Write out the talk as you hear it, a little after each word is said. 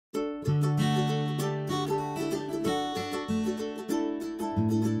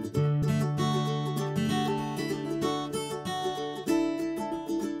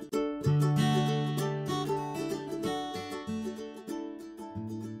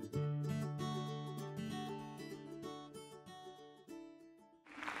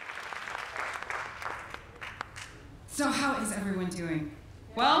So how is everyone doing?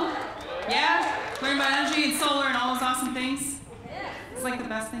 Well, yeah? Learning about energy and solar and all those awesome things? It's like the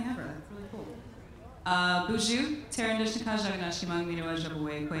best thing ever. That's really cool. Bonjour, Terra Indishna Jaganashimang Minua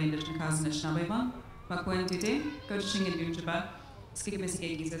Jabaway, Koi Indishna Kazanishnabeba, Makwen Dute, Coaching and Dunjaba,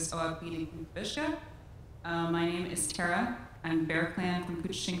 Skigamisigis Oapini Bishka. My name is Tara. I'm Bear Clan from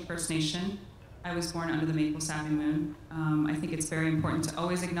Couchiching First Nation. I was born under the Maple Savvy Moon. I think it's very important to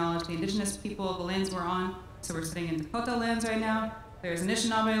always acknowledge the indigenous people of the lands we're on. So we're sitting in Dakota lands right now. There's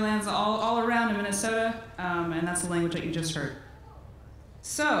Anishinaabe lands all around in Minnesota, and that's the language that you just heard.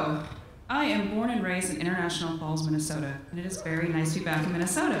 So, I am born and raised in International Falls, Minnesota, and it is very nice to be back in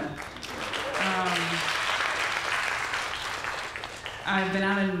Minnesota. I've been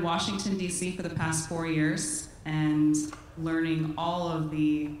out in Washington, D.C. for the past 4 years, and learning all of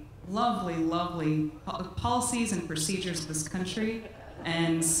the lovely, lovely policies and procedures of this country,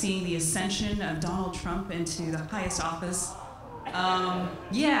 and seeing the ascension of Donald Trump into the highest office. I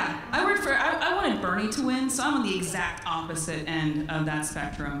wanted Bernie to win, so I'm on the exact opposite end of that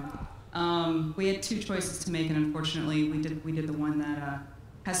spectrum. We had two choices to make, and unfortunately, we did the one that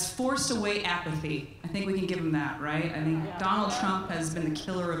has forced away apathy. I think we can give him that, right? I think Donald Trump has been the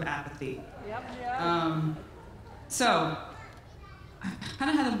killer of apathy. So, I kind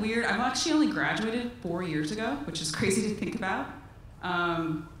of had a weird, I've actually only graduated 4 years ago, which is crazy to think about,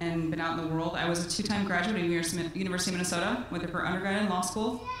 and been out in the world. I was a two-time graduate at University of Minnesota, went there for undergrad and law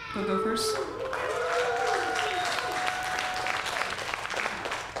school. Go Gophers.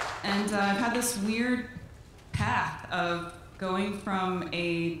 And I've had this weird path of going from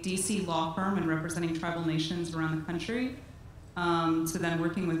a DC law firm and representing tribal nations around the country, to then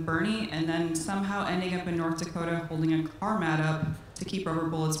working with Bernie, and then somehow ending up in North Dakota holding a car mat up to keep rubber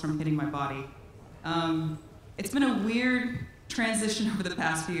bullets from hitting my body. It's been a weird transition over the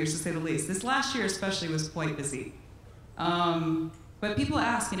past few years, to say the least. This last year especially was quite busy. But people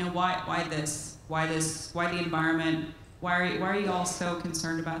ask, why this? Why this? Why the environment? Why are you all so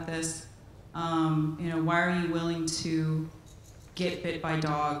concerned about this? Why are you willing to get bit by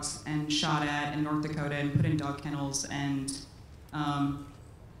dogs and shot at in North Dakota and put in dog kennels and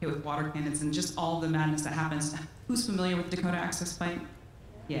hit with water cannons and just all the madness that happens? Who's familiar with Dakota Access Pipeline?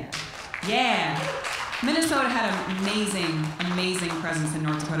 Yeah. Minnesota had an amazing, amazing presence in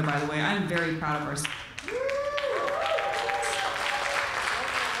North Dakota, by the way. I'm very proud of ours.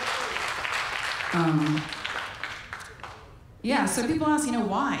 So people ask,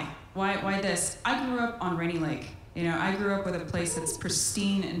 why? Why this? I grew up on Rainy Lake. I grew up with a place that's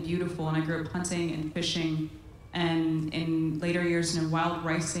pristine and beautiful, and I grew up hunting and fishing, and in later years, wild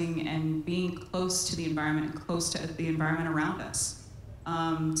ricing and being close to the environment and close to the environment around us.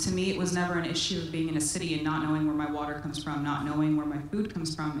 To me, it was never an issue of being in a city and not knowing where my water comes from, not knowing where my food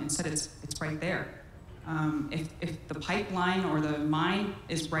comes from. Instead, it's right there. If the pipeline or the mine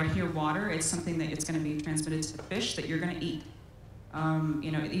is right here, water, it's something that it's going to be transmitted to the fish that you're going to eat.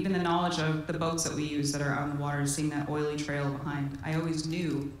 Even the knowledge of the boats that we use that are out in the water, seeing that oily trail behind, I always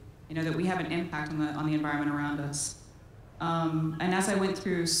knew, that we have an impact on the environment around us. And as I went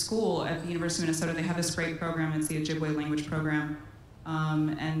through school at the University of Minnesota, they have this great program. It's the Ojibwe language program.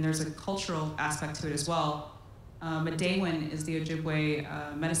 And there's a cultural aspect to it as well. Medewin is the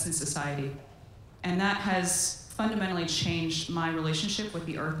Ojibwe Medicine Society. And that has fundamentally changed my relationship with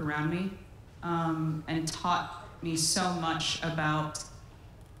the earth around me, and taught me so much about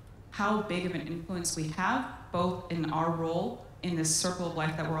how big of an influence we have, both in our role in this circle of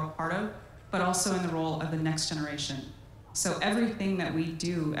life that we're all part of, but also in the role of the next generation. So everything that we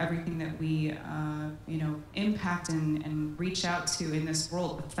do, everything that we impact and reach out to in this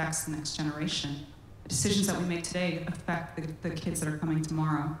world affects the next generation. The decisions that we make today affect the kids that are coming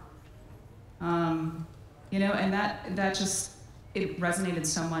tomorrow. And that just, it resonated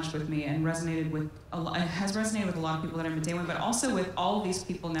so much with me, and it has resonated with a lot of people that I'm dealing with, but also with all of these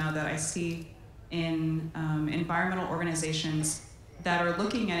people now that I see in environmental organizations that are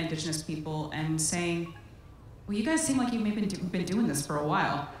looking at indigenous people and saying, well, you guys seem like you've maybe been doing this for a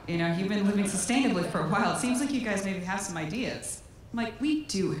while. You've been living sustainably for a while. It seems like you guys maybe have some ideas. I'm like, we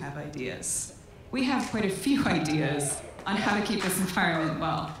do have ideas. We have quite a few ideas on how to keep this environment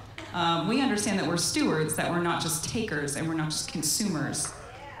well. We understand that we're stewards, that we're not just takers, and we're not just consumers,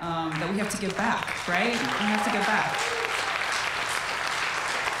 that we have to give back, right? We have to give back.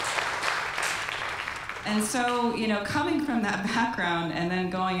 And so, coming from that background and then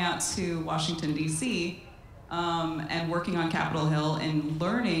going out to Washington, D.C., and working on Capitol Hill and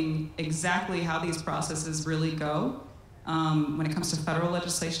learning exactly how these processes really go, when it comes to federal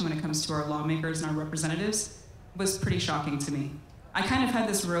legislation, when it comes to our lawmakers and our representatives, was pretty shocking to me. I kind of had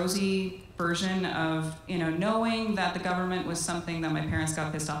this rosy version of, knowing that the government was something that my parents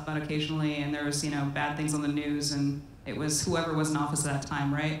got pissed off about occasionally, and there was, bad things on the news, and it was whoever was in office at that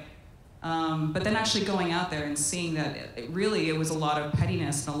time, right? But then actually going out there and seeing that it was a lot of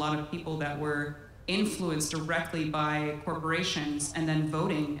pettiness and a lot of people that were influenced directly by corporations and then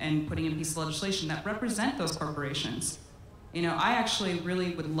voting and putting in pieces of legislation that represent those corporations. I actually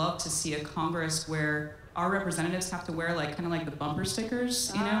really would love to see a Congress where our representatives have to wear kind of like the bumper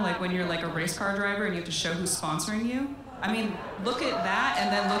stickers, like when you're like a race car driver and you have to show who's sponsoring you. I mean, look at that and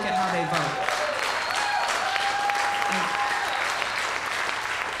then look at how they vote.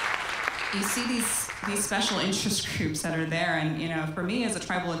 You see these special interest groups that are there, and for me as a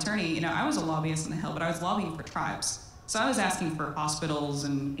tribal attorney, I was a lobbyist in the Hill, but I was lobbying for tribes. So I was asking for hospitals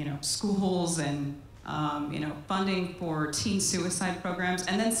and schools and funding for teen suicide programs,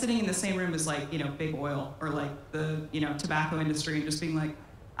 and then sitting in the same room as big oil or the tobacco industry and just being like,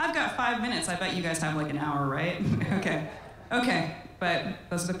 I've got 5 minutes. I bet you guys have an hour, right? Okay, but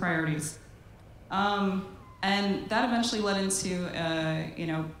those are the priorities. And that eventually led into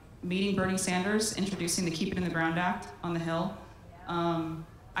meeting Bernie Sanders, introducing the Keep It in the Ground Act on the Hill.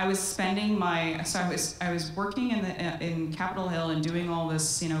 I was spending I was working in Capitol Hill and doing all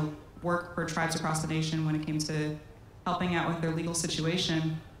this work for tribes across the nation when it came to helping out with their legal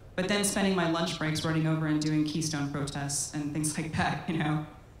situation, but then spending my lunch breaks running over and doing Keystone protests and things like that,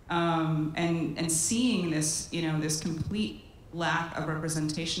 and seeing this this complete lack of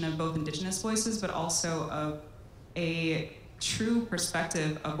representation of both indigenous voices, but also of a true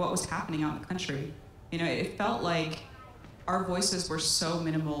perspective of what was happening out in the country. It felt like our voices were so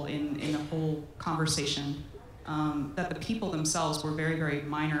minimal in the whole conversation that the people themselves were very, very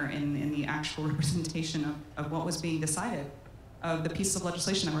minor in the actual representation of what was being decided, of the pieces of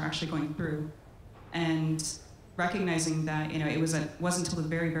legislation that were actually going through. And recognizing that it wasn't until the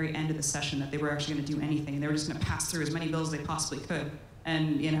very, very end of the session that they were actually going to do anything. They were just going to pass through as many bills as they possibly could.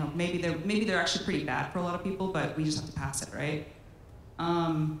 And maybe they're actually pretty bad for a lot of people, but we just have to pass it, right?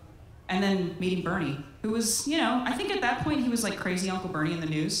 And then meeting Bernie, who was, I think at that point he was like crazy Uncle Bernie in the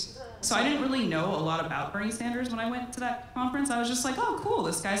news. So I didn't really know a lot about Bernie Sanders when I went to that conference. I was just like, oh, cool,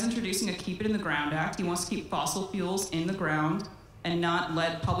 this guy's introducing a Keep It in the Ground Act. He wants to keep fossil fuels in the ground and not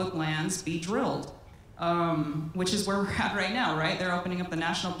let public lands be drilled, which is where we're at right now, right? They're opening up the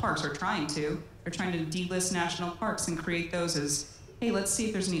national parks, or trying to. They're trying to delist national parks and create those as, hey, let's see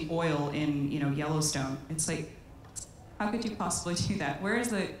if there's any oil in Yellowstone. It's like, how could you possibly do that? Where is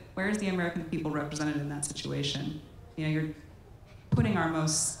the American people represented in that situation? You're putting our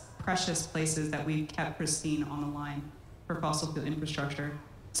most precious places that we've kept pristine on the line for fossil fuel infrastructure.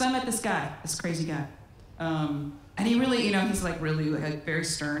 So I met this guy, this crazy guy, and he really, he's really very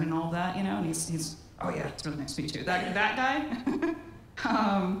stern and all that, and he's oh yeah, it's really nice to meet you. That guy,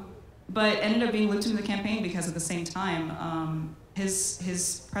 but ended up being looped into the campaign because at the same time,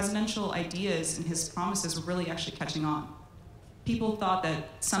 his presidential ideas and his promises were really actually catching on. People thought that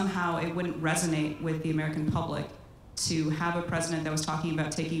somehow it wouldn't resonate with the American public to have a president that was talking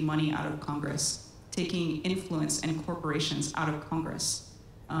about taking money out of Congress, taking influence and corporations out of Congress,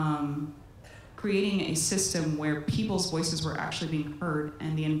 creating a system where people's voices were actually being heard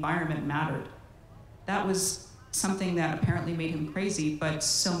and the environment mattered. That was something that apparently made him crazy, but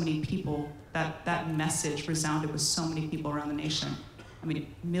so many people, that message resounded with so many people around the nation. I mean,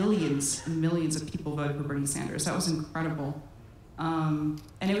 millions and millions of people voted for Bernie Sanders. That was incredible. And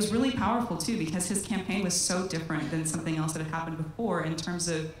it was really powerful too, because his campaign was so different than something else that had happened before in terms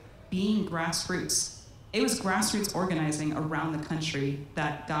of being grassroots. It was grassroots organizing around the country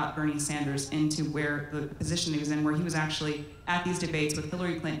that got Bernie Sanders into where the position he was in, where he was actually at these debates with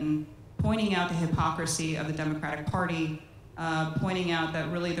Hillary Clinton, pointing out the hypocrisy of the Democratic Party, pointing out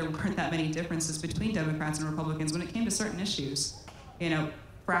that really there weren't that many differences between Democrats and Republicans when it came to certain issues.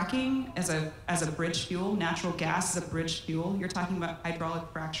 Fracking as a bridge fuel, natural gas as a bridge fuel. You're talking about hydraulic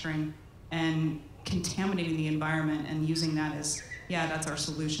fracturing and contaminating the environment and using that as, yeah, that's our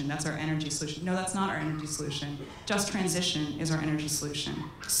solution, that's our energy solution. No, that's not our energy solution. Just transition is our energy solution.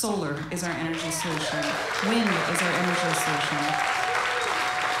 Solar is our energy solution. Wind is our energy solution.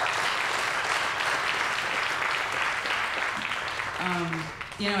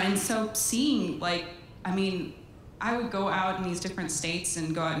 And so seeing, I would go out in these different states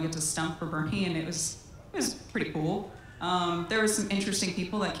and go out and get to stump for Bernie, and it was pretty cool. There were some interesting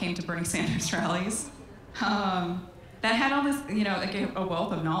people that came to Bernie Sanders rallies that had all this, a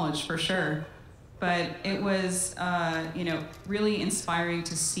wealth of knowledge for sure. But it was, really inspiring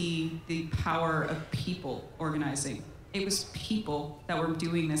to see the power of people organizing. It was people that were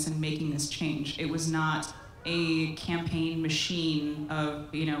doing this and making this change. It was not a campaign machine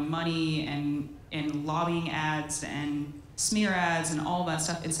of money and lobbying ads and smear ads and all that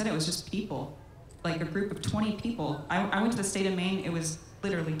stuff. Instead, it was just people, like a group of 20 people. I went to the state of Maine. It was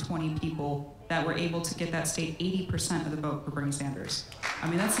literally 20 people that were able to get that state 80% of the vote for Bernie Sanders. I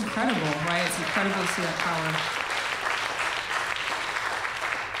mean, that's incredible, right? It's incredible to see that power.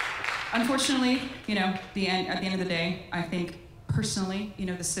 Unfortunately, at the end of the day, I think personally,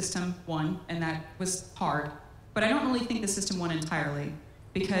 the system won, and that was hard. But I don't really think the system won entirely,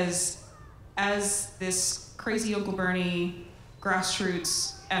 because as this crazy Uncle Bernie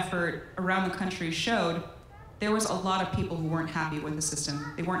grassroots effort around the country showed, there was a lot of people who weren't happy with the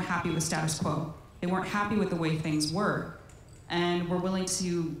system. They weren't happy with status quo. They weren't happy with the way things were. And were willing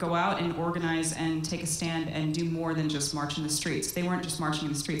to go out and organize and take a stand and do more than just march in the streets. They weren't just marching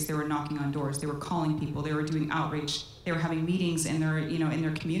in the streets, they were knocking on doors, they were calling people, they were doing outreach, they were having meetings in their, in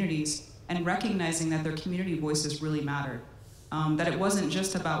their communities, and recognizing that their community voices really mattered. That it wasn't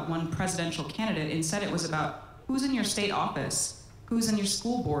just about one presidential candidate, instead it was about who's in your state office, who's in your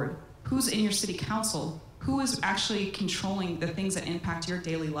school board, who's in your city council, who is actually controlling the things that impact your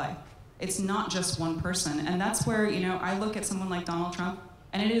daily life. It's not just one person. And that's where, I look at someone like Donald Trump,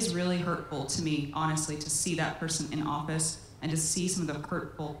 and it is really hurtful to me, honestly, to see that person in office and to see some of the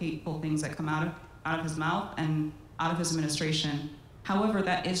hurtful, hateful things that come out of his mouth and out of his administration. However,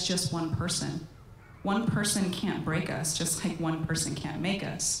 that is just one person. One person can't break us, just like one person can't make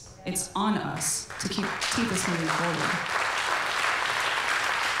us. It's on us to keep us moving forward.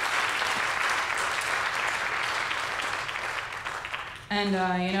 And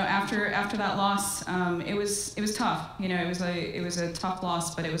after that loss, it was tough. It was a tough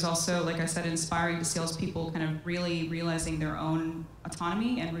loss, but it was also, like I said, inspiring to see those people kind of really realizing their own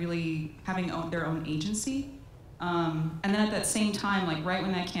autonomy and really having their own agency. And then at that same time, like right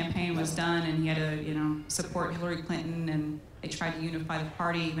when that campaign was done, and he had to support Hillary Clinton, and they tried to unify the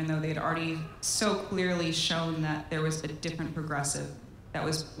party, even though they had already so clearly shown that there was a different progressive that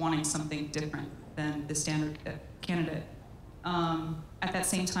was wanting something different than the standard candidate. At that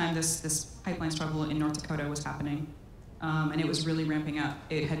same time, this pipeline struggle in North Dakota was happening, and it was really ramping up.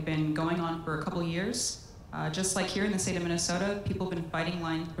 It had been going on for a couple of years. Just like here in the state of Minnesota, people have been fighting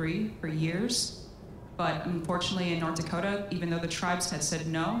Line 3 for years, but unfortunately in North Dakota, even though the tribes had said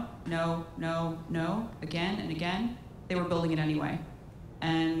no, no, no, no, again and again, they were building it anyway.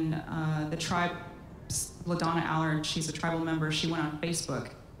 And the tribe, LaDonna Allard, she's a tribal member, she went on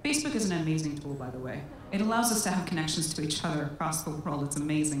Facebook. Facebook is an amazing tool, by the way. It allows us to have connections to each other across the world. It's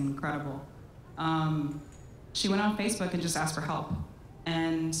amazing, incredible. She went on Facebook and just asked for help.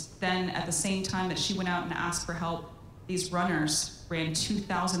 And then at the same time that she went out and asked for help, these runners ran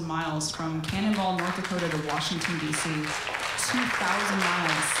 2,000 miles from Cannonball, North Dakota to Washington, D.C. 2,000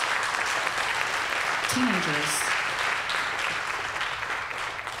 miles.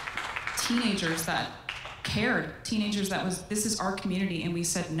 Teenagers that cared, teenagers that this is our community, and we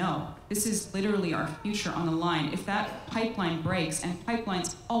said no. This is literally our future on the line. If that pipeline breaks, and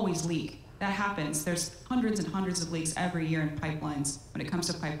pipelines always leak, that happens. There's hundreds and hundreds of leaks every year in pipelines when it comes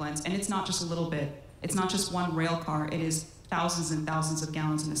to pipelines, and it's not just a little bit. It's not just one rail car, it is thousands and thousands of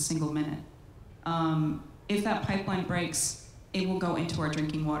gallons in a single minute. If that pipeline breaks, it will go into our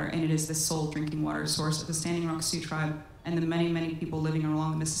drinking water, and it is the sole drinking water source of the Standing Rock Sioux tribe and the many, many people living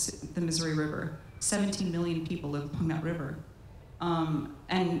along the Missouri River. 17 million people live along that river.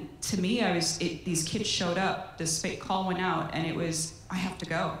 And to me, these kids showed up, this call went out, and it was, I have to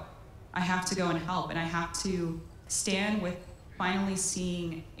go. I have to go and help, and I have to stand with finally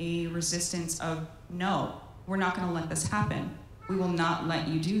seeing a resistance of, no, we're not gonna let this happen. We will not let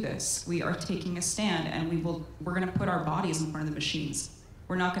you do this. We are taking a stand, and we're gonna put our bodies in front of the machines.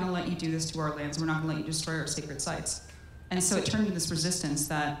 We're not gonna let you do this to our lands. We're not gonna let you destroy our sacred sites. And so it turned into this resistance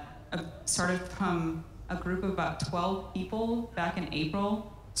that started from a group of about 12 people back in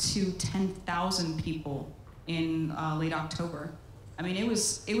April to 10,000 people in late October. I mean, it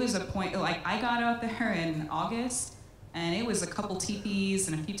was a point, like I got out there in August, and it was a couple teepees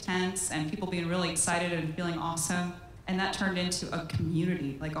and a few tents and people being really excited and feeling awesome. And that turned into a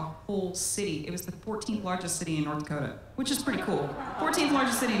community, like a whole city. It was the 14th largest city in North Dakota, which is pretty cool. 14th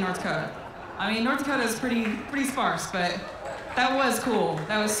largest city in North Dakota. I mean, North Dakota is pretty sparse, but that was cool.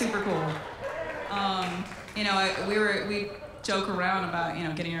 That was super cool. We joke around about,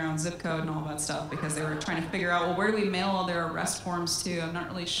 getting your own zip code and all that stuff because they were trying to figure out, well, where do we mail all their arrest forms to? I'm not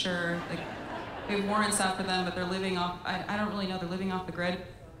really sure. Like, we have warrants out for them, but they're living off, I don't really know, they're living off the grid.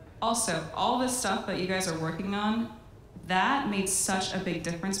 Also, all this stuff that you guys are working on, that made such a big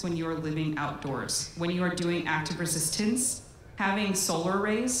difference when you are living outdoors. When you are doing active resistance, having solar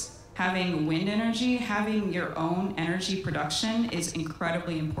arrays, having wind energy, having your own energy production is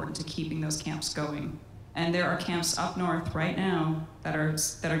incredibly important to keeping those camps going. And there are camps up north right now that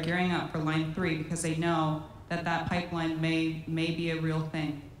are gearing up for Line 3 because they know that that pipeline may be a real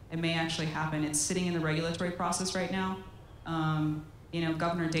thing. It may actually happen. It's sitting in the regulatory process right now.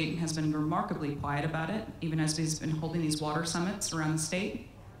 Governor Dayton has been remarkably quiet about it, even as he's been holding these water summits around the state.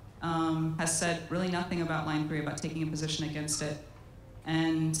 Has said really nothing about Line 3, about taking a position against it.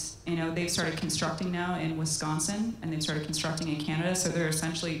 And they've started constructing now in Wisconsin, and they've started constructing in Canada, so they're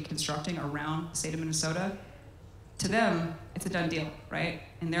essentially constructing around the state of Minnesota. To them, it's a done deal, right?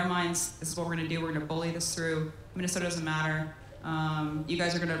 In their minds, this is what we're gonna do, we're gonna bully this through. Minnesota doesn't matter. You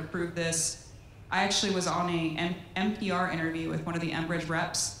guys are gonna approve this. I actually was on a NPR interview with one of the Enbridge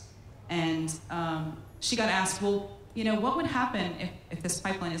reps, and she got asked, well, what would happen if this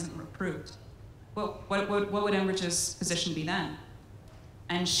pipeline isn't approved? What would Enbridge's position be then?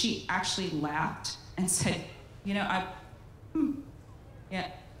 And she actually laughed and said, I don't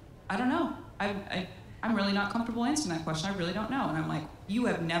know. I'm really not comfortable answering that question. I really don't know. And I'm like, you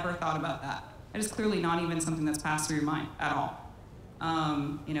have never thought about that. That is clearly not even something that's passed through your mind at all.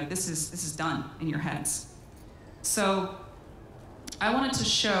 This is done in your heads. So I wanted to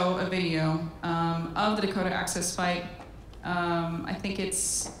show a video of the Dakota Access fight. I think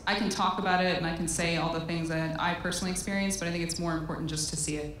I can talk about it and I can say all the things that I personally experienced, but I think it's more important just to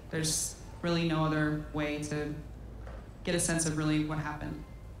see it. There's really no other way to get a sense of really what happened.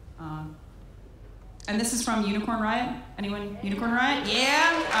 And this is from Unicorn Riot. Anyone? Unicorn Riot?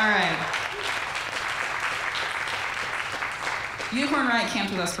 Yeah? All right. Unicorn Riot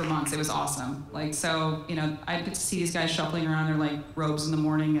camped with us for months. It was awesome. I get to see these guys shuffling around their robes in the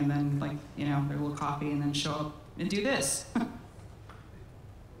morning and then their little coffee and then show up and do this. Go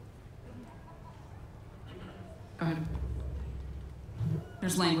ahead.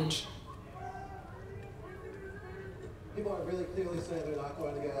 There's language. People are really clearly saying they're not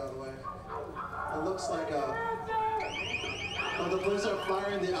going to get out of the way. It looks like the police are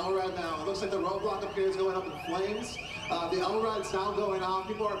firing the LRAD now. It looks like the roadblock up here is going up in flames. The LRAD's now going off.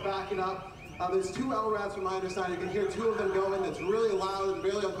 People are backing up. There's two LRADs from my understanding. You can hear two of them going. It's really loud and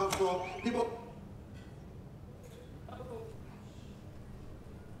really uncomfortable. People.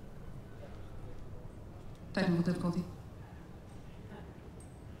 Technical difficulty.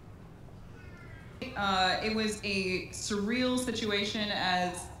 It was a surreal situation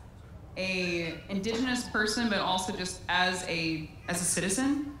as a indigenous person, but also just as a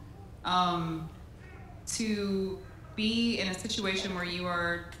citizen, to be in a situation where you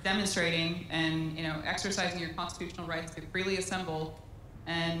are demonstrating and exercising your constitutional rights to freely assemble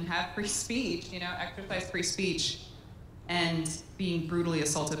and have free speech, exercise free speech, and being brutally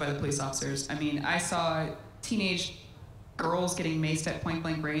assaulted by the police officers. I mean, I saw teenage girls getting maced at point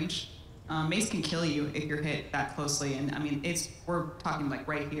blank range. Mace can kill you if you're hit that closely, and I mean, we're talking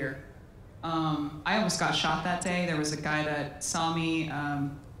right here. I almost got shot that day. There was a guy that saw me.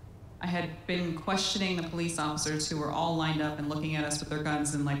 I had been questioning the police officers who were all lined up and looking at us with their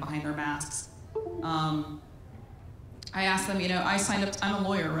guns and behind their masks. I asked them, I signed up, I'm a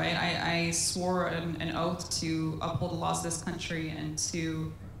lawyer, right? I swore an oath to uphold the laws of this country and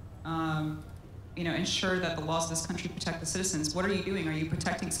to ensure that the laws of this country protect the citizens. What are you doing? Are you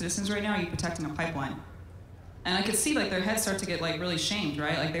protecting citizens right now? Or are you protecting a pipeline? And I could see their heads start to get really shamed,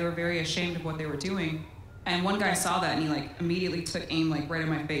 right? They were very ashamed of what they were doing. And one guy saw that and he immediately took aim right in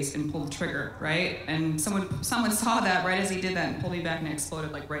my face and pulled the trigger, right? And someone saw that right as he did that and pulled me back and it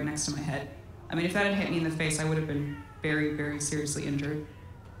exploded right next to my head. I mean, if that had hit me in the face, I would have been very, very seriously injured.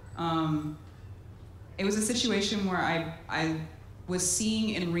 It was a situation where I was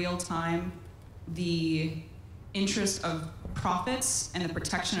seeing in real time the interest of profits and the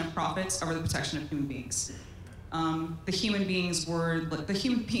protection of profits over the protection of human beings. The human beings were the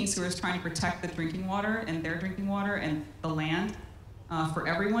human beings who were trying to protect the drinking water and their drinking water and the land for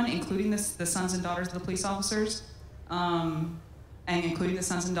everyone, including the sons and daughters of the police officers, and including the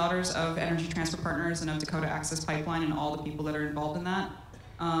sons and daughters of Energy Transfer Partners and of Dakota Access Pipeline and all the people that are involved in that,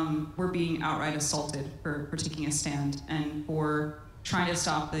 were being outright assaulted for taking a stand and for trying to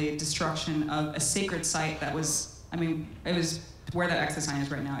stop the destruction of a sacred site that was, it was where that exit sign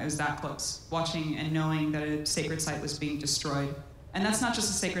is right now. It was that close, watching and knowing that a sacred site was being destroyed. And that's not just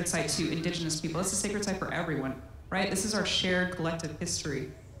a sacred site to indigenous people, it's a sacred site for everyone, right? This is our shared collective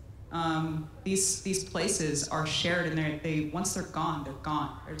history. These places are shared and once they're gone, they're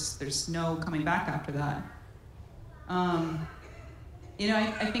gone. There's no coming back after that. I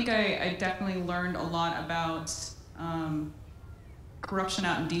think I definitely learned a lot about corruption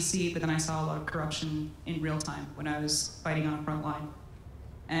out in DC, but then I saw a lot of corruption in real time when I was fighting on a front line.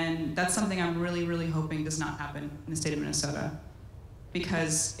 And that's something I'm really, really hoping does not happen in the state of Minnesota.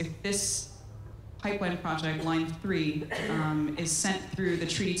 Because if this pipeline project, Line 3, is sent through the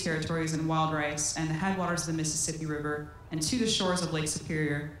treaty territories and wild rice and the headwaters of the Mississippi River and to the shores of Lake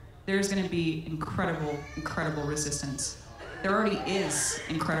Superior, there's going to be incredible, incredible resistance. There already is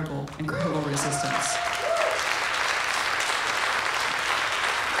incredible, incredible resistance.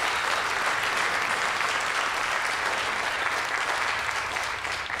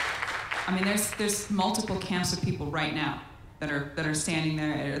 I mean, there's multiple camps of people right now that are standing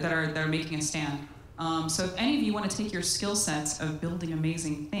there, that are making a stand. So if any of you want to take your skill sets of building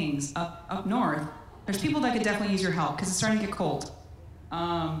amazing things up north, there's people that could definitely use your help because it's starting to get cold.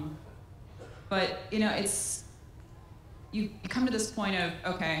 But you know, you come to this point of,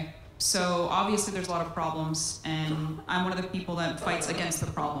 okay, so obviously there's a lot of problems, and I'm one of the people that fights against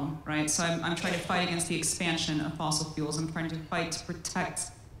the problem, right? So I'm trying to fight against the expansion of fossil fuels. I'm trying to fight to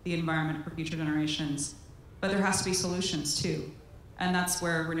protect the environment for future generations. But there has to be solutions too. And that's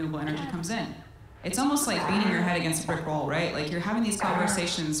where renewable energy comes in. It's almost like beating your head against a brick wall, right? Like you're having these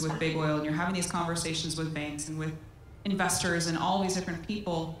conversations with big oil, and you're having these conversations with banks and with investors and all these different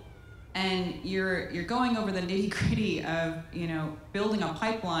people, and you're going over the nitty-gritty of, you know, building a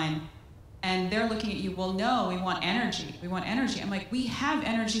pipeline, and they're looking at you, well, no, we want energy. We want energy. I'm like, we have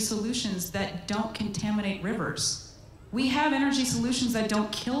energy solutions that don't contaminate rivers. We have energy solutions that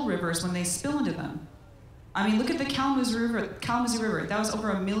don't kill rivers when they spill into them. I mean, look at the Kalamazoo River. That was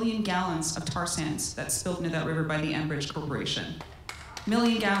over 1 million gallons of tar sands that spilled into that river by the Enbridge Corporation. 1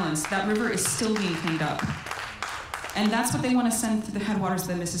 million gallons. That river is still being cleaned up. And that's what they want to send through the headwaters of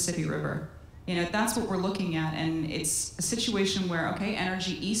the Mississippi River. You know, that's what we're looking at, and it's a situation where, okay,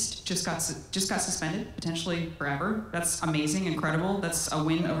 Energy East just got suspended, potentially forever. That's amazing, incredible. That's a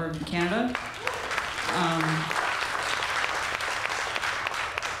win over Canada.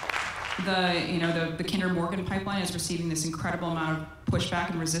 The Kinder Morgan pipeline is receiving this incredible amount of pushback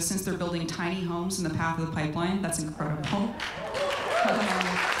and resistance. They're building tiny homes in the path of the pipeline. That's incredible.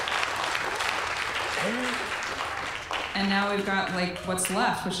 And now we've got like what's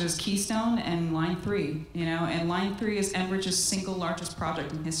left, which is Keystone and Line 3. You know, and Line 3 is Enbridge's single largest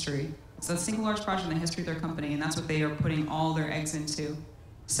project in history. It's the single largest project in the history of their company, and that's what they are putting all their eggs into.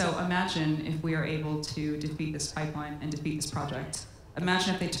 So imagine if we are able to defeat this pipeline and defeat this project.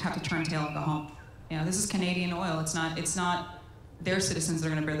 Imagine if they have to turn tail and go home. You know, this is Canadian oil. It's not their citizens that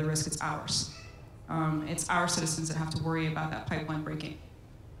are going to bear the risk. It's ours. It's our citizens that have to worry about that pipeline breaking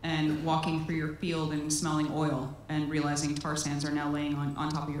and walking through your field and smelling oil and realizing tar sands are now laying on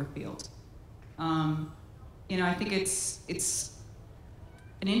top of your field. You know, I think it's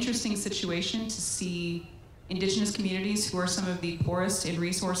an interesting situation to see indigenous communities who are some of the poorest in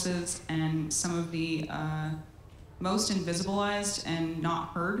resources and some of the most invisibilized and not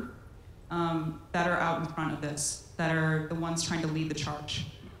heard, that are out in front of this, that are the ones trying to lead the charge,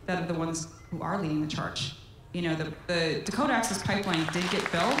 that are the ones who are leading the charge. You know, the Dakota Access Pipeline did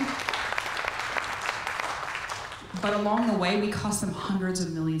get built, but along the way, we cost them hundreds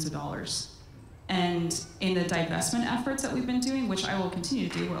of millions of dollars. And in the divestment efforts that we've been doing, which I will continue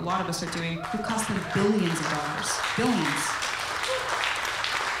to do, what a lot of us are doing, we've cost them billions of dollars, billions.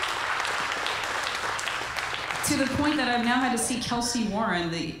 To the point that I've now had to see Kelsey Warren,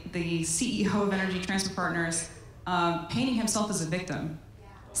 the CEO of Energy Transfer Partners, painting himself as a victim,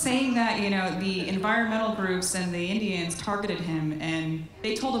 saying that, you know, the environmental groups and the Indians targeted him and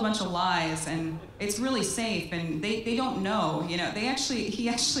they told a bunch of lies and it's really safe and they don't know, you know, he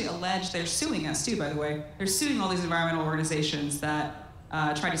actually alleged, they're suing us too, by the way. They're suing all these environmental organizations that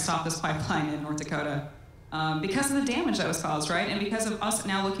tried to stop this pipeline in North Dakota. Because of the damage that was caused, right? And because of us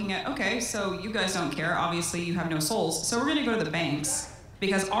now looking at, okay, so you guys don't care, obviously you have no souls, so we're gonna go to the banks,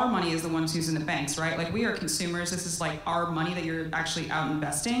 because our money is the ones who's in the banks, right? Like, we are consumers, this is like our money that you're actually out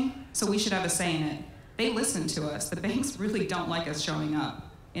investing, so we should have a say in it. They listen to us. The banks really don't like us showing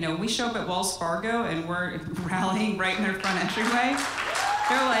up. You know, we show up at Wells Fargo and we're rallying right in their front entryway.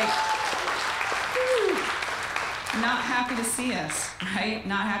 They're like, whew, not happy to see us, right?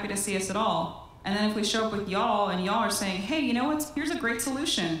 Not happy to see us at all. And then if we show up with y'all and y'all are saying, hey, you know what, here's a great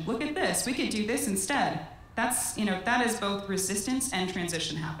solution. Look at this, we could do this instead. That's, you know, that is both resistance and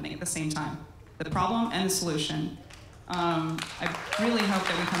transition happening at the same time. The problem and the solution. I really hope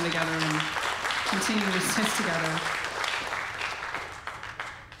that we come together and continue to resist together.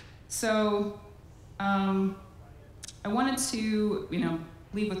 So I wanted to, you know,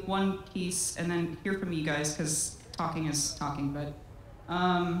 leave with one piece and then hear from you guys, because talking is talking, but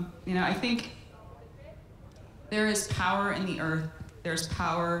you know, I think there is power in the earth, there's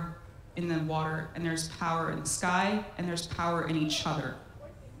power in the water, and there's power in the sky, and there's power in each other.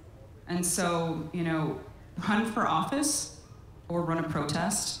 And so, you know, run for office or run a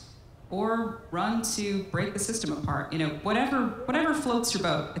protest or run to break the system apart. You know, whatever floats your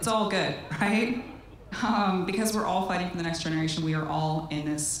boat, it's all good, right? Because we're all fighting for the next generation. We are all in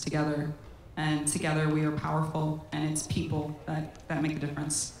this together. And together we are powerful, and it's people that make the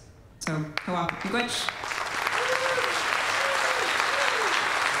difference. So, go Miigwech.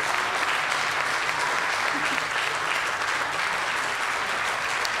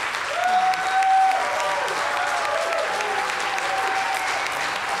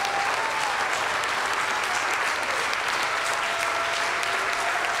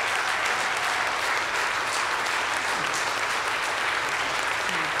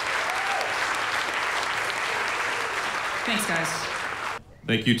 Thanks, guys.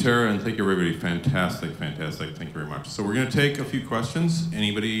 Thank you, Tara, and thank you, everybody. Fantastic, fantastic. Thank you very much. So we're going to take a few questions.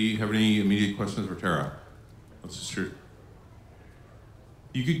 Anybody have any immediate questions for Tara? Let's just hear.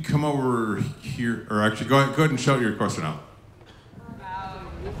 You could come over here, or actually go ahead and shout your question out.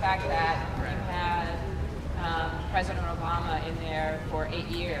 The fact that you had President Obama in there for 8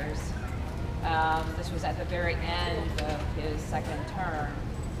 years. This was at the very end of his second term,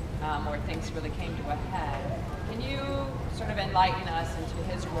 where things really came to a head. Can you sort of enlighten us into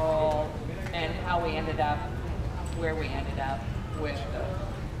his role and how we ended up where we ended up with the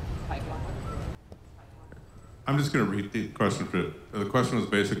pipeline? I'm just going to read the question. The question was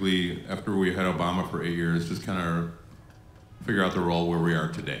basically, after we had Obama for 8 years, just kind of figure out the role where we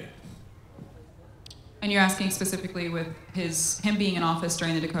are today. And you're asking specifically with him being in office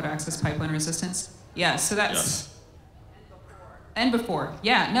during the Dakota Access Pipeline resistance? Yeah, so that's... Yes. And before,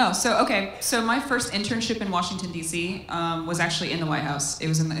 yeah, no, so my first internship in Washington, D.C. Was actually in the White House. It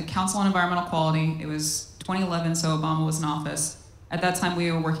was in the Council on Environmental Quality. It was 2011, so Obama was in office. At that time,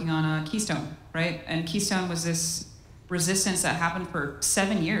 we were working on Keystone, right? And Keystone was this resistance that happened for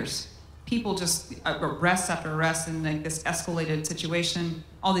 7 years. People just, arrest after arrest, in like this escalated situation,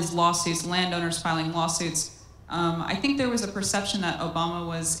 all these lawsuits, landowners filing lawsuits. I think there was a perception that Obama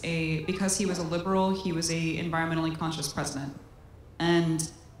was because he was a liberal, he was a environmentally conscious president. And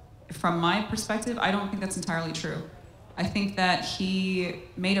from my perspective, I don't think that's entirely true. I think that he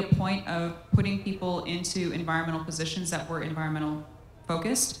made a point of putting people into environmental positions that were environmental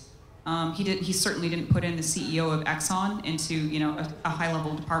focused. He certainly didn't put in the CEO of Exxon into, you know, a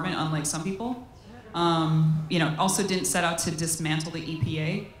high-level department, unlike some people. You know, also didn't set out to dismantle the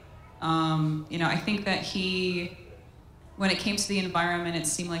EPA. You know, I think that when it came to the environment, it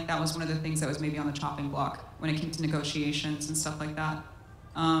seemed like that was one of the things that was maybe on the chopping block when it came to negotiations and stuff like that.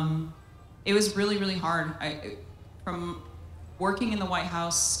 It was really, really hard. From working in the White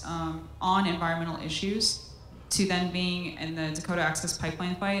House on environmental issues to then being in the Dakota Access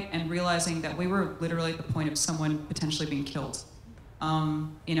Pipeline fight and realizing that we were literally at the point of someone potentially being killed.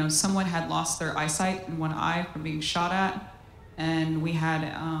 You know, someone had lost their eyesight in one eye from being shot at, and we had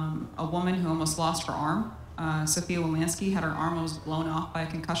a woman who almost lost her arm. Sophia Wolanski had her arm almost blown off by a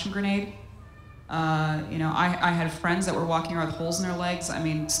concussion grenade. You know, I had friends that were walking around with holes in their legs. I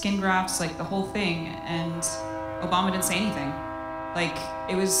mean, skin grafts, like the whole thing. And Obama didn't say anything. Like,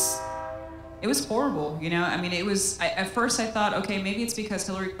 it was horrible, you know? I mean, at first I thought, okay, maybe it's because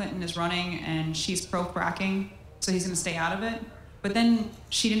Hillary Clinton is running and she's pro-fracking, so he's gonna stay out of it. But then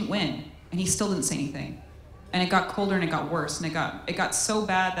she didn't win, and he still didn't say anything. And it got colder and it got worse, and it got so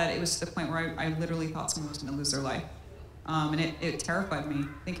bad that it was to the point where I literally thought someone was gonna lose their life. And it terrified me,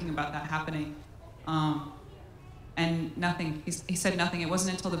 thinking about that happening. And nothing, he said nothing. It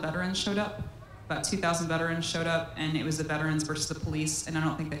wasn't until the veterans showed up, about 2,000 veterans showed up, and it was the veterans versus the police, and I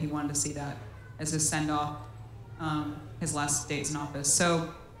don't think that he wanted to see that as his send-off, his last days in office.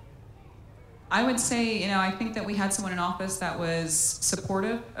 So I would say, you know, I think that we had someone in office that was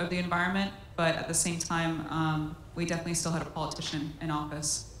supportive of the environment, but at the same time, we definitely still had a politician in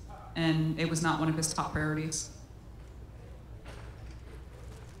office, and it was not one of his top priorities.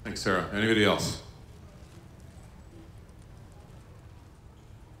 Thanks, Sarah. Anybody else?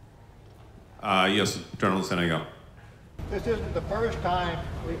 Yes, General Senegal. This isn't the first time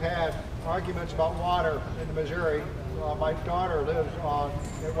we've had arguments about water in the Missouri. My daughter lives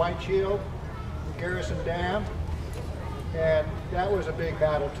at White Shield, the Garrison Dam, and that was a big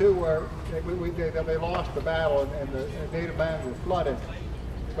battle too, where they lost the battle and the native lands were flooded.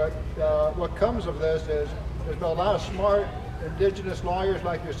 But what comes of this is there's been a lot of smart indigenous lawyers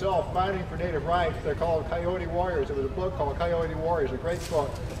like yourself fighting for native rights. They're called Coyote Warriors. There was a book called Coyote Warriors, a great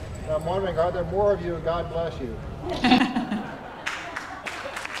book. And I'm wondering, are there more of you, and God bless you?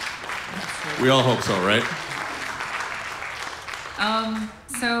 We all hope so, right?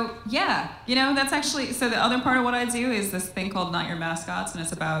 So yeah, that's actually, so the other part of what I do is this thing called Not Your Mascots, and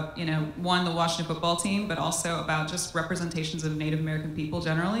it's about, one, the Washington football team, but also about just representations of Native American people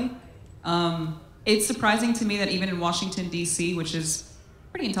generally. It's surprising to me that even in Washington, D.C., which is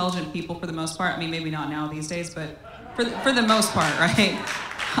pretty intelligent people for the most part, I mean, maybe not now these days, but for the most part, right?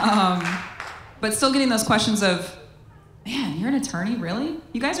 But still getting those questions of, man, you're an attorney, really?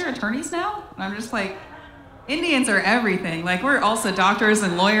 You guys are attorneys now? And I'm just like, Indians are everything. Like, we're also doctors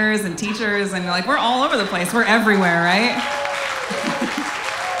and lawyers and teachers, and like, we're all over the place. We're everywhere, right?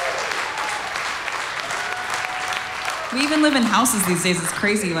 We even live in houses these days. It's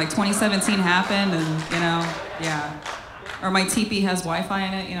crazy. Like, 2017 happened, and, yeah. Or my teepee has Wi-Fi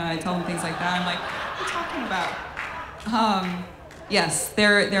in it. I tell them things like that. I'm like, what are you talking about? Yes,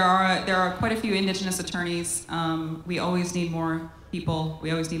 there are quite a few indigenous attorneys. We always need more people.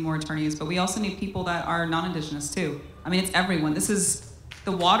 We always need more attorneys, but we also need people that are non-indigenous too. I mean, it's everyone. This is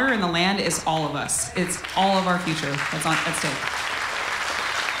the water and the land is all of us. It's all of our future that's at stake.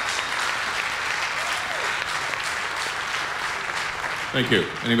 Thank you.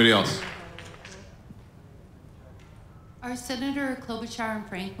 Anybody else? Are Senator Klobuchar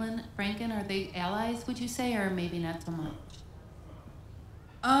and Franken, are they allies, would you say, or maybe not so much?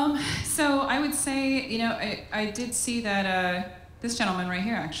 So I would say, I did see that this gentleman right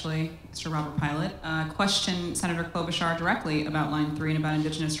here, actually, Mr. Robert Pilot, questioned Senator Klobuchar directly about Line 3 and about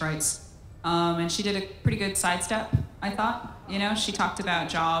indigenous rights. And she did a pretty good sidestep, I thought. She talked about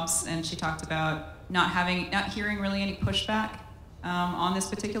jobs, and she talked about not hearing really any pushback on this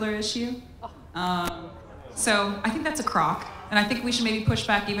particular issue. So I think that's a crock, and I think we should maybe push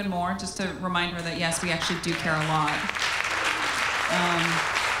back even more, just to remind her that yes, we actually do care a lot.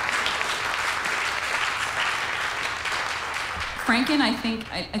 Franken, I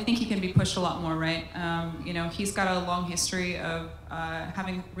think he can be pushed a lot more, right? He's got a long history of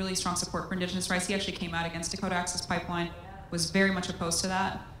having really strong support for indigenous rights. He actually came out against Dakota Access Pipeline, was very much opposed to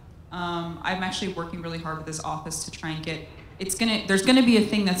that. I'm actually working really hard with this office to try and get. There's gonna be a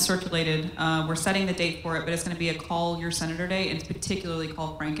thing that's circulated. We're setting the date for it, but it's gonna be a Call Your Senator Day, and it's particularly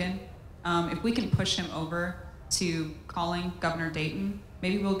called Franken. If we can push him over to calling Governor Dayton,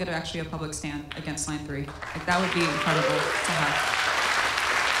 maybe we'll get actually a public stand against Line 3. Like, that would be incredible to have.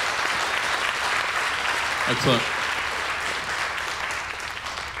 Excellent.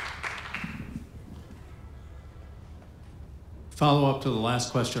 Follow up to the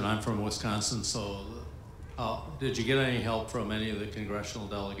last question. I'm from Wisconsin, so did you get any help from any of the congressional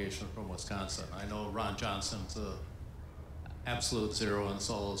delegation from Wisconsin? I know Ron Johnson's a absolute zero, and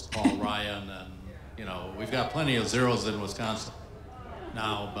so is Paul Ryan, and we've got plenty of zeros in Wisconsin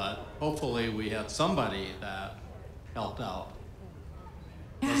now, but hopefully we had somebody that helped out.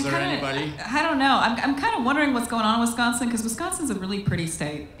 Was there anybody? I don't know. I'm kind of wondering what's going on in Wisconsin, because Wisconsin's a really pretty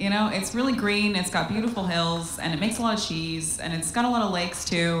state. It's really green, it's got beautiful hills, and it makes a lot of cheese, and it's got a lot of lakes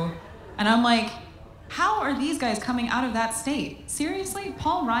too. And I'm like, how are these guys coming out of that state? Seriously?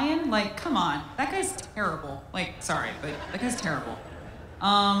 Paul Ryan? Like, come on. That guy's terrible. Like, sorry, but that guy's terrible.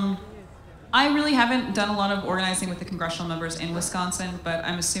 I really haven't done a lot of organizing with the congressional members in Wisconsin, but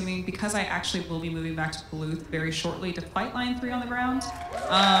I'm assuming because I actually will be moving back to Duluth very shortly to fight Line 3 on the ground.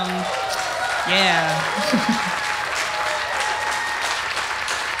 Yeah.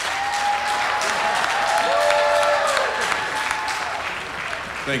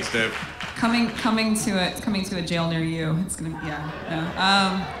 Thanks, Dave. Coming to a jail near you. It's gonna,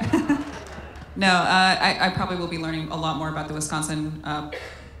 no. I probably will be learning a lot more about the Wisconsin,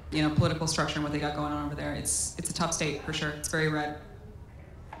 political structure and what they got going on over there. It's a tough state for sure. It's very red.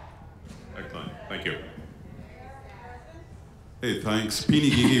 Excellent. Thank you. Hey, thanks. Pini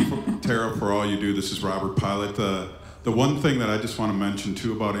Gigi, Tara, for all you do. This is Robert Pilot. The one thing that I just want to mention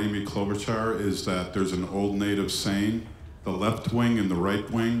too about Amy Klobuchar is that there's an old Native saying, the left wing and the right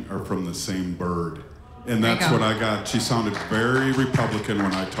wing are from the same bird. And that's what I got. She sounded very Republican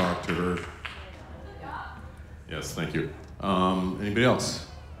when I talked to her. Yes, thank you. Anybody else?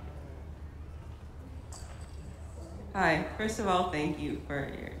 Hi. First of all, thank you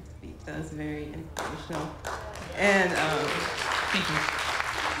for your speech. That was very inspirational. And Thank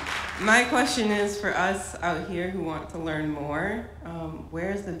you. My question is for us out here who want to learn more,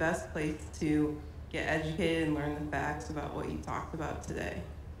 where is the best place to get educated and learn the facts about what you talked about today?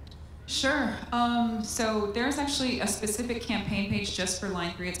 Sure. So there's actually a specific campaign page just for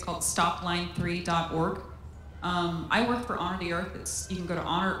Line 3. It's called stopline3.org. I work for Honor the Earth. You can go to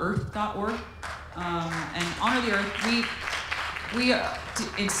honorearth.org. And Honor the Earth,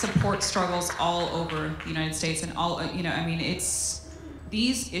 we support struggles all over the United States, and all, it's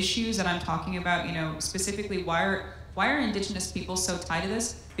these issues that I'm talking about, specifically Why are indigenous people so tied to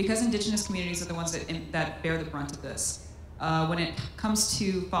this? Because indigenous communities are the ones that bear the brunt of this. When it comes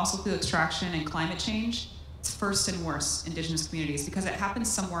to fossil fuel extraction and climate change, it's first and worst indigenous communities because it happens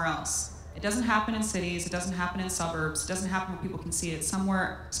somewhere else. It doesn't happen in cities, it doesn't happen in suburbs, it doesn't happen where people can see it,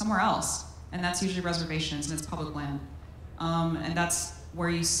 somewhere else. And that's usually reservations and it's public land. And that's where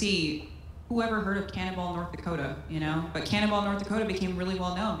you see, whoever heard of Cannonball, North Dakota, you know? But Cannonball, North Dakota became really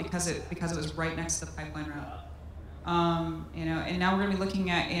well known because it was right next to the pipeline route. You know, and now we're gonna be looking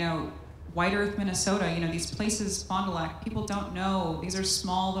at, you know, White Earth, Minnesota, you know, these places, Fond du Lac, people don't know, these are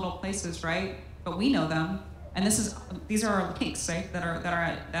small little places, right? But we know them, and these are our lakes, right, that are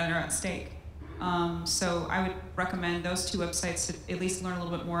at stake. So I would recommend those two websites to at least learn a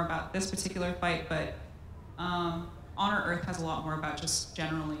little bit more about this particular fight, but Honor Earth has a lot more about just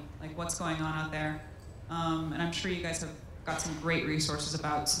generally, like what's going on out there. And I'm sure you guys have got some great resources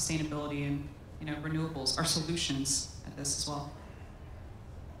about sustainability and, you know, renewables, our solutions at this as well.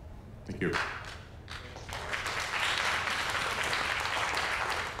 Thank you.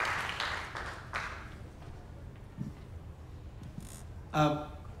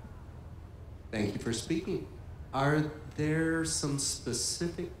 Thank you for speaking. Are there some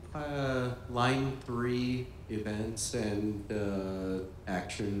specific Line 3 events and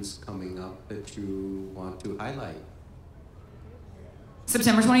actions coming up that you want to highlight?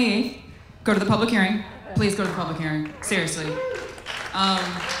 September 28th, go to the public hearing. Please go to the public hearing, seriously.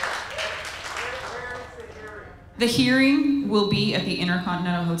 The hearing will be at the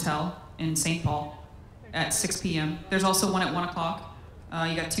Intercontinental Hotel in St. Paul at 6 p.m. There's also one at 1 o'clock.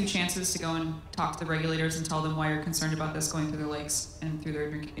 You got 2 chances to go and talk to the regulators and tell them why you're concerned about this going through their lakes and through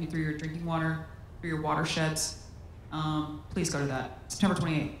your drinking water, through your watersheds. Please go to that. September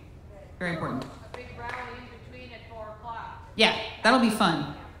 28th. Very important. A big rally in between at 4 o'clock. Yeah, that'll be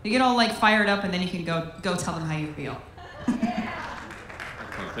fun. You get all like fired up and then you can go tell them how you feel.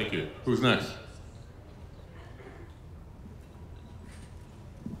 Thank you. Who's next?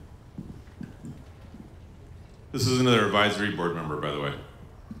 This is another advisory board member, by the way.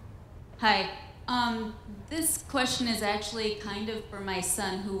 Hi. This question is actually kind of for my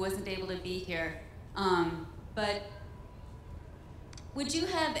son who wasn't able to be here. But would you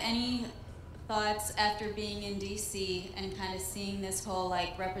have any thoughts after being in DC and kind of seeing this whole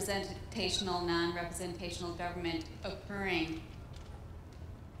like representational, non-representational government occurring?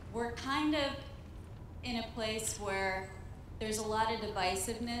 We're kind of in a place where there's a lot of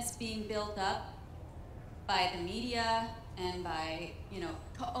divisiveness being built up by the media and by, you know,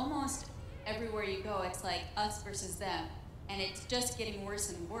 almost everywhere you go, it's like us versus them. And it's just getting worse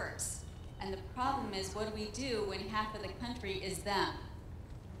and worse. And the problem is, what do we do when half of the country is them?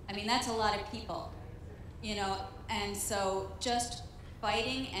 I mean, that's a lot of people, you know? And so just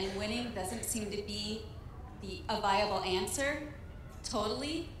fighting and winning doesn't seem to be a viable answer,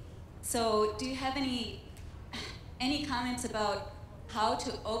 totally. So do you have any comments about how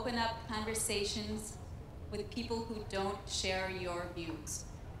to open up conversations with people who don't share your views?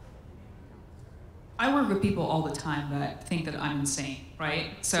 I work with people all the time that think that I'm insane,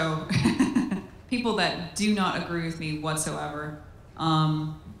 right? So people that do not agree with me whatsoever.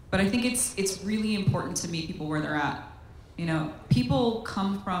 But I think it's really important to meet people where they're at. You know, people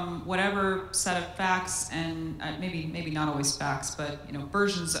come from whatever set of facts and maybe not always facts, but you know,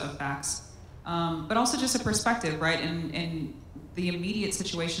 versions of facts. But also just a perspective, right? And the immediate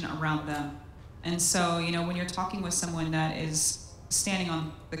situation around them. And so, you know, when you're talking with someone that is standing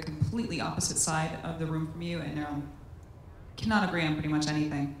on the completely opposite side of the room from you and cannot agree on pretty much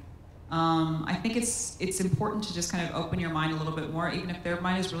anything, I think it's important to just kind of open your mind a little bit more, even if their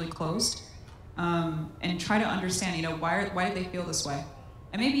mind is really closed, and try to understand, you know, why did they feel this way?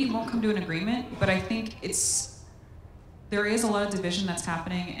 And maybe you won't come to an agreement, but I think there is a lot of division that's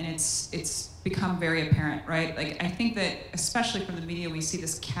happening, and it's become very apparent, right? Like, I think that, especially from the media, we see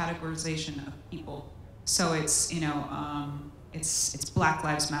this categorization of people. So it's, you know, it's Black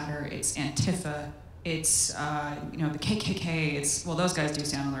Lives Matter, it's Antifa, it's, you know, the KKK, well, those guys do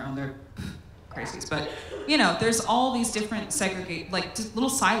stand on their own, they're crazies, but, you know, there's all these different just little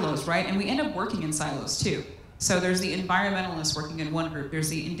silos, right? And we end up working in silos, too. So there's the environmentalists working in one group, there's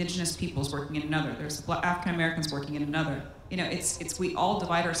the indigenous peoples working in another, there's the African Americans working in another. You know, we all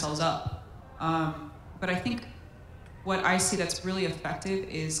divide ourselves up. But I think what I see that's really effective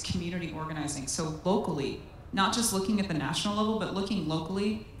is community organizing. So locally, not just looking at the national level, but looking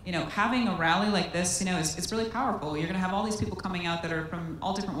locally, you know, having a rally like this, you know, it's really powerful. You're gonna have all these people coming out that are from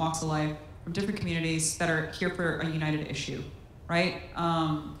all different walks of life, from different communities that are here for a united issue, right?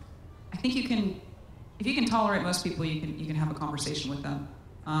 I think if you can tolerate most people, you can have a conversation with them.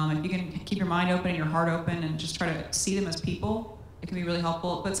 If you can keep your mind open and your heart open and just try to see them as people, it can be really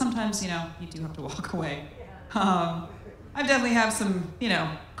helpful. But sometimes, you do have to walk away. I definitely have some,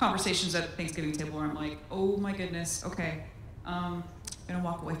 conversations at the Thanksgiving table where I'm like, oh my goodness, okay, I'm gonna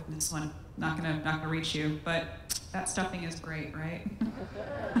walk away from this one. Not gonna reach you, but that stuffing is great, right?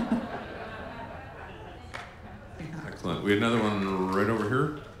 Excellent. We had another one right over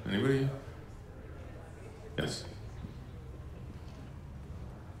here. Anybody? Yes.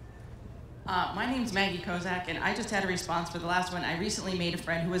 My name's Maggie Kozak, and I just had a response for the last one. I recently made a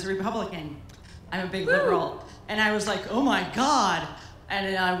friend who was a Republican. I'm a big liberal. And I was like, oh my God.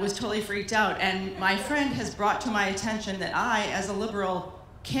 And I was totally freaked out. And my friend has brought to my attention that I, as a liberal,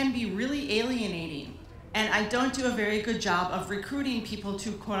 can be really alienating. And I don't do a very good job of recruiting people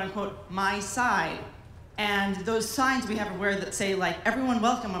to, quote unquote, my side. And those signs we have everywhere that say, like, everyone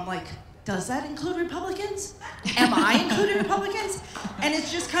welcome, I'm like, does that include Republicans? Am I including Republicans? And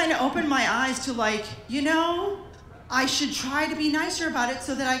it's just kind of opened my eyes to, like, I should try to be nicer about it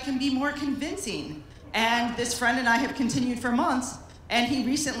so that I can be more convincing. And this friend and I have continued for months, and he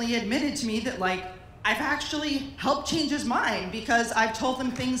recently admitted to me that, like, I've actually helped change his mind because I've told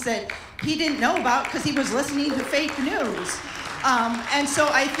him things that he didn't know about because he was listening to fake news. And so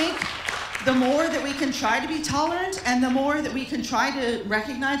I think the more that we can try to be tolerant and the more that we can try to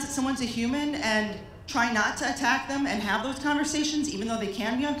recognize that someone's a human and try not to attack them and have those conversations, even though they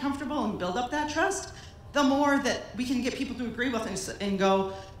can be uncomfortable, and build up that trust, the more that we can get people to agree with us and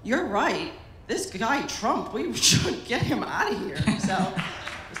go, you're right, this guy Trump, we should get him out of here. So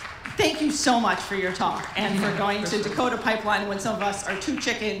thank you so much for your talk and for going to Dakota Pipeline when some of us are too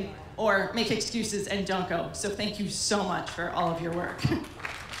chicken or make excuses and don't go. So thank you so much for all of your work.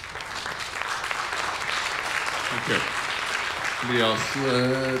 Thank you. Anybody else?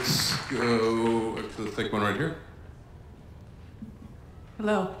 Let's go. Let's take one right here.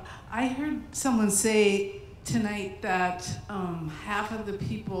 Hello. I heard someone say tonight that half of the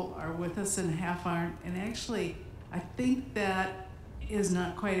people are with us and half aren't. And actually, I think that is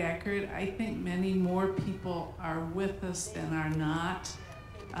not quite accurate. I think many more people are with us than are not.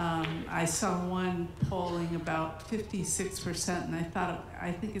 I saw one polling about 56%, and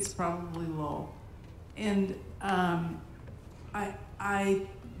I think it's probably low. And I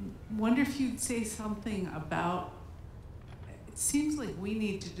wonder if you'd say something about, it seems like we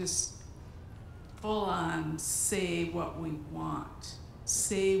need to just full on say what we want,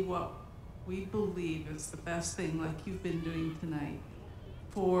 say what we believe is the best thing, like you've been doing tonight,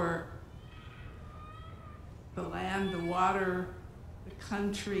 for the land, the water, the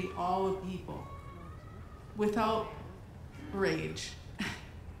country, all the people, without rage.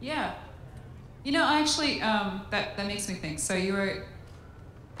 Yeah. Actually, that makes me think. So you were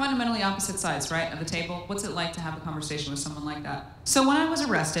fundamentally opposite sides, right, of the table. What's it like to have a conversation with someone like that? So when I was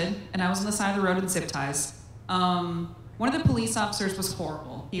arrested, and I was on the side of the road with zip ties, one of the police officers was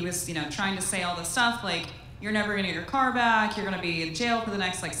horrible. He was, trying to say all this stuff, like, you're never gonna get your car back, you're gonna be in jail for the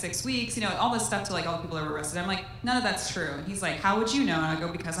next, 6 weeks, all this stuff to, all the people that were arrested. I'm like, none of that's true. And he's like, how would you know? And I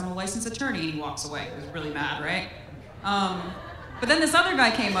go, because I'm a licensed attorney, and he walks away. He was really mad, right? But then this other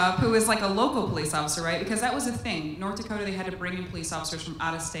guy came up who was a local police officer, right? Because that was a thing. North Dakota, they had to bring in police officers from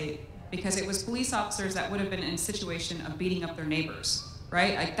out of state because it was police officers that would have been in a situation of beating up their neighbors,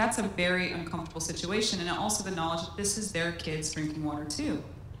 right? That's a very uncomfortable situation. And also the knowledge that this is their kids drinking water too.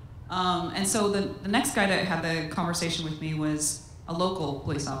 And so the next guy that had the conversation with me was a local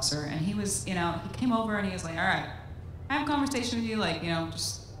police officer. And he was, he came over and he was like, all right, I have a conversation with you,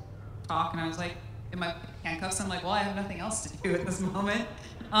 just talk. And I was like, in my handcuffs, I'm like, well, I have nothing else to do at this moment.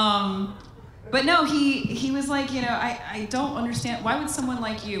 But no, he was like, I don't understand. Why would someone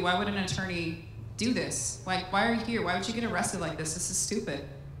like you, why would an attorney do this? Why are you here? Why would you get arrested like this? This is stupid.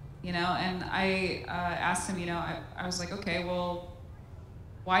 And I asked him, I was like, okay, well,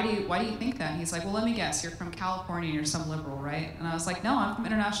 why do you think that? And he's like, well, let me guess, you're from California and you're some liberal, right? And I was like, no, I'm from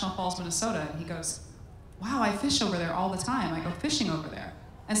International Falls, Minnesota. And he goes, wow, I fish over there all the time. I go fishing over there.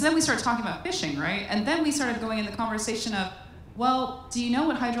 And so then we started talking about fishing, right? And then we started going in the conversation of, well, do you know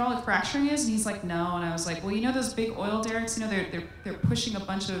what hydraulic fracturing is? And he's like, no. And I was like, well, those big oil derricks, they're pushing a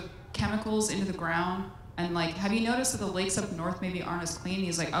bunch of chemicals into the ground. And have you noticed that the lakes up north maybe aren't as clean? And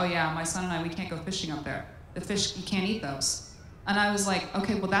he's like, oh yeah, my son and I, we can't go fishing up there. The fish, you can't eat those. And I was like,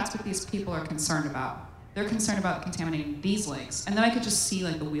 okay, well, that's what these people are concerned about. They're concerned about contaminating these lakes. And then I could just see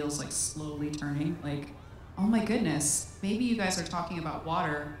the wheels slowly turning, oh my goodness, maybe you guys are talking about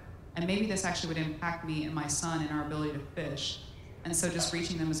water, and maybe this actually would impact me and my son and our ability to fish. And so just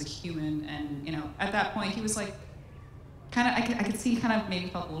reaching them as a human, and at that point he was I could see he kind of maybe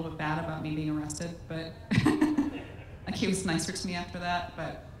felt a little bit bad about me being arrested, but Like he was nicer to me after that,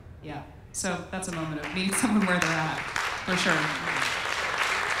 but yeah. So that's a moment of meeting someone where they're at, for sure.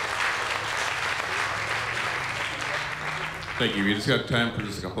 Thank you. We just got time for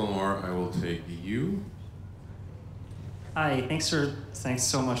just a couple more. I will take you. Hi, thanks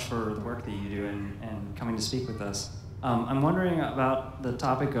so much for the work that you do and coming to speak with us. I'm wondering about the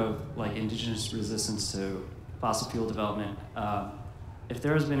topic of like indigenous resistance to fossil fuel development. If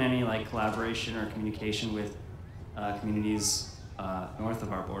there has been any like collaboration or communication with communities north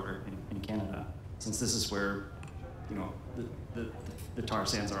of our border in Canada, since this is where, you know, the tar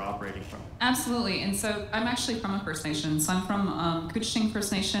sands are operating from. Absolutely, and so I'm actually from a First Nation. So I'm from Koochiching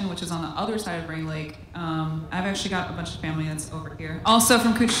First Nation, which is on the other side of Rainy Lake. I've actually got a bunch of family that's over here. Also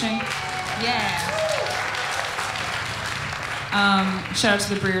from Koochiching. Yeah. Shout out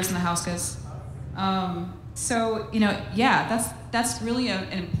to the Breers and the Houskas. So, you know, yeah, that's really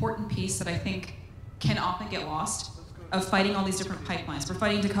an important piece that I think can often get lost, of fighting all these different pipelines. We're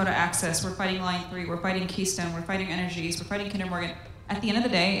fighting Dakota Access, we're fighting Line 3, we're fighting Keystone, we're fighting Energies, we're fighting Kinder Morgan. At the end of the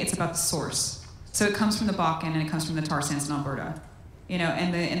day, it's about the source. So it comes from the Bakken and it comes from the tar sands in Alberta. You know,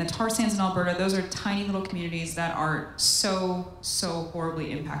 and the tar sands in Alberta, those are tiny little communities that are so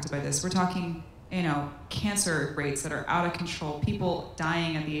horribly impacted by this. We're talking, you know, cancer rates that are out of control, people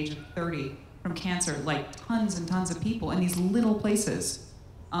dying at the age of 30 from cancer, like tons and tons of people in these little places.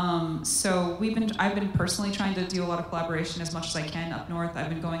 So I've been personally trying to do a lot of collaboration as much as I can up north. I've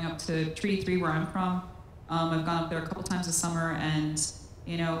been going up to Treaty 3 where I'm from. I've gone up there a couple times this summer and,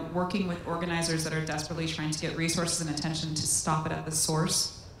 you know, working with organizers that are desperately trying to get resources and attention to stop it at the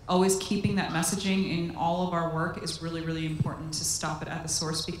source. Always keeping that messaging in all of our work is really, really important, to stop it at the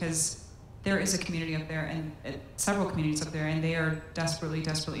source, because there is a community up there and several communities up there, and they are desperately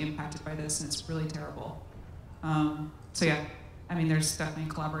impacted by this, and it's really terrible. So yeah. I mean, there's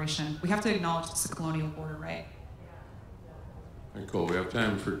definitely collaboration. We have to acknowledge it's a colonial border, right? Very cool. We have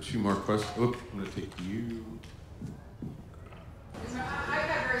time for 2 more questions. Oop, I'm going to take you. I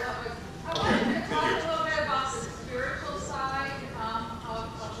got very lovely. I wanted to talk a little bit about the spiritual side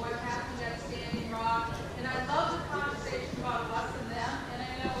of what happened at Standing Rock. And I love the conversation about us and them. And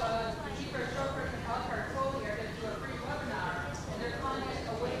I know Chief Chauffeur and Elkhart Foley are going to do a free webinar. And they're calling it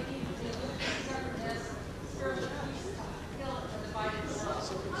Awakening to the Illusion of Separateness, Spiritual Peace, Kill it, and Divided World.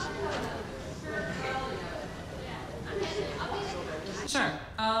 Sure.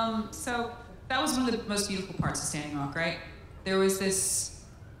 So that was one of the most beautiful parts of Standing Rock, right? There was this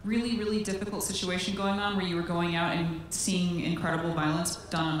really, really difficult situation going on where you were going out and seeing incredible violence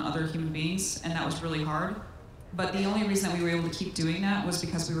done on other human beings, and that was really hard. But the only reason that we were able to keep doing that was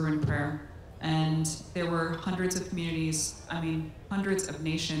because we were in prayer. And there were hundreds of communities, I mean, hundreds of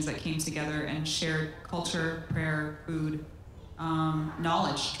nations that came together and shared culture, prayer, food,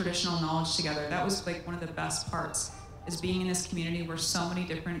 knowledge, traditional knowledge together. That was like one of the best parts, is being in this community where so many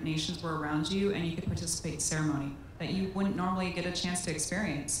different nations were around you and you could participate in ceremony that you wouldn't normally get a chance to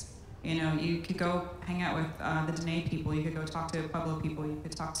experience. You know, you could go hang out with the Dene people, you could go talk to Pueblo people, you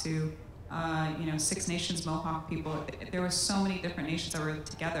could talk to, you know, Six Nations Mohawk people. There were so many different nations that were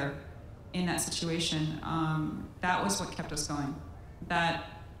together in that situation. That was what kept us going. That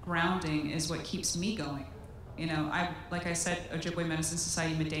grounding is what keeps me going. You know, like I said, Ojibwe Medicine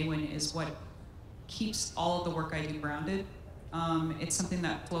Society Medewin is what keeps all of the work I do grounded. It's something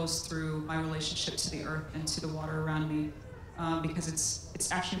that flows through my relationship to the earth and to the water around me, because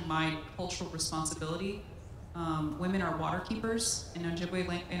it's actually my cultural responsibility. Women are water keepers in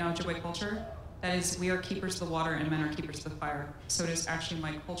Ojibwe culture. That is, we are keepers of the water and men are keepers of the fire. So it is actually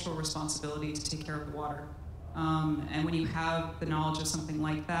my cultural responsibility to take care of the water. And when you have the knowledge of something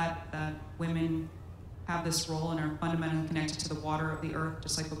like that, that women have this role and are fundamentally connected to the water of the earth,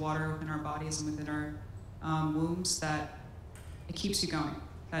 just like the water within our bodies and within our wombs, that it keeps you going.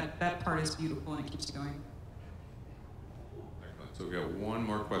 That part is beautiful and it keeps you going. Excellent. So we got one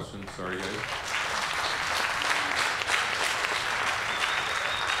more question. Sorry, guys.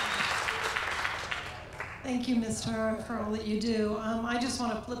 Thank you, Ms. Tara, for all that you do. I just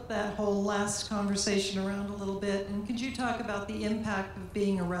want to flip that whole last conversation around a little bit. And could you talk about the impact of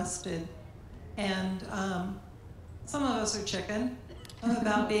being arrested? And some of us are chicken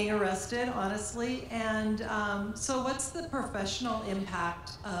about being arrested, honestly. And so what's the professional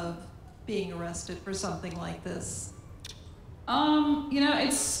impact of being arrested for something like this? You know,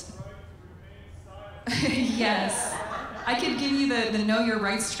 it's... Yes. I could give you the Know Your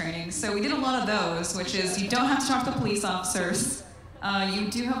Rights training. So we did a lot of those, which is you don't have to talk to police officers. You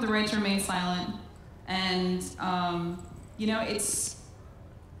do have the right to remain silent. And, you know, it's...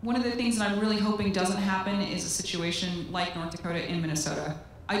 One of the things that I'm really hoping doesn't happen is a situation like North Dakota in Minnesota.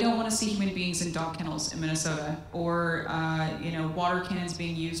 I don't want to see human beings in dog kennels in Minnesota, or water cannons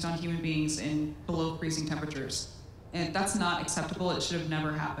being used on human beings in below freezing temperatures. And that's not acceptable. It should have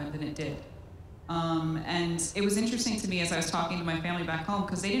never happened, and it did. And it was interesting to me as I was talking to my family back home,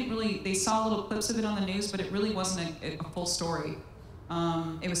 because they saw little clips of it on the news, but it really wasn't a full story.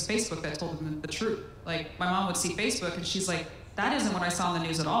 It was Facebook that told them the truth. Like, my mom would see Facebook, and she's like, that isn't what I saw in the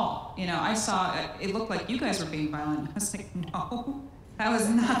news at all. I saw, it looked like you guys were being violent. I was like, no, that was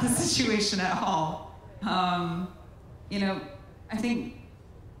not the situation at all. I think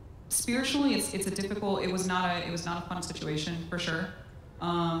spiritually, it was not a fun situation, for sure.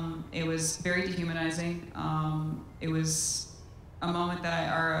 It was very dehumanizing. It was a moment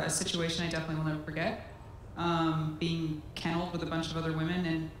or a situation I definitely will never forget. Being kenneled with a bunch of other women,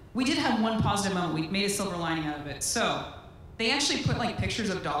 and we did have one positive moment. We made a silver lining out of it. So they actually put pictures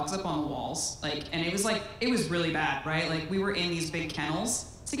of dogs up on the walls, and it was really bad, right? Like, we were in these big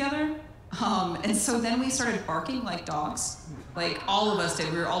kennels together, and so then we started barking like dogs. Like, all of us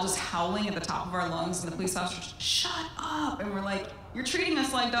did. We were all just howling at the top of our lungs, and the police officers, shut up, and we're like, you're treating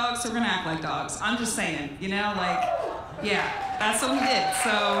us like dogs, so we're gonna act like dogs. I'm just saying, yeah, that's what we did.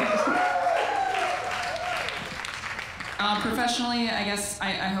 So. Professionally, I guess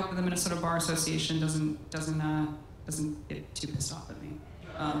I hope the Minnesota Bar Association doesn't get too pissed off at me.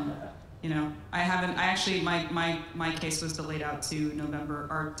 My case was delayed out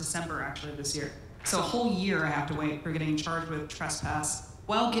to December actually this year. So a whole year I have to wait for getting charged with trespass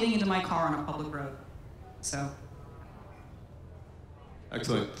while getting into my car on a public road. So.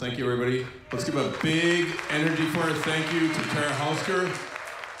 Excellent. Thank you, everybody. Let's give a big energy for a thank you to Tara Houska.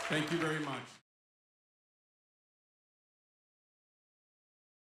 Thank you very much.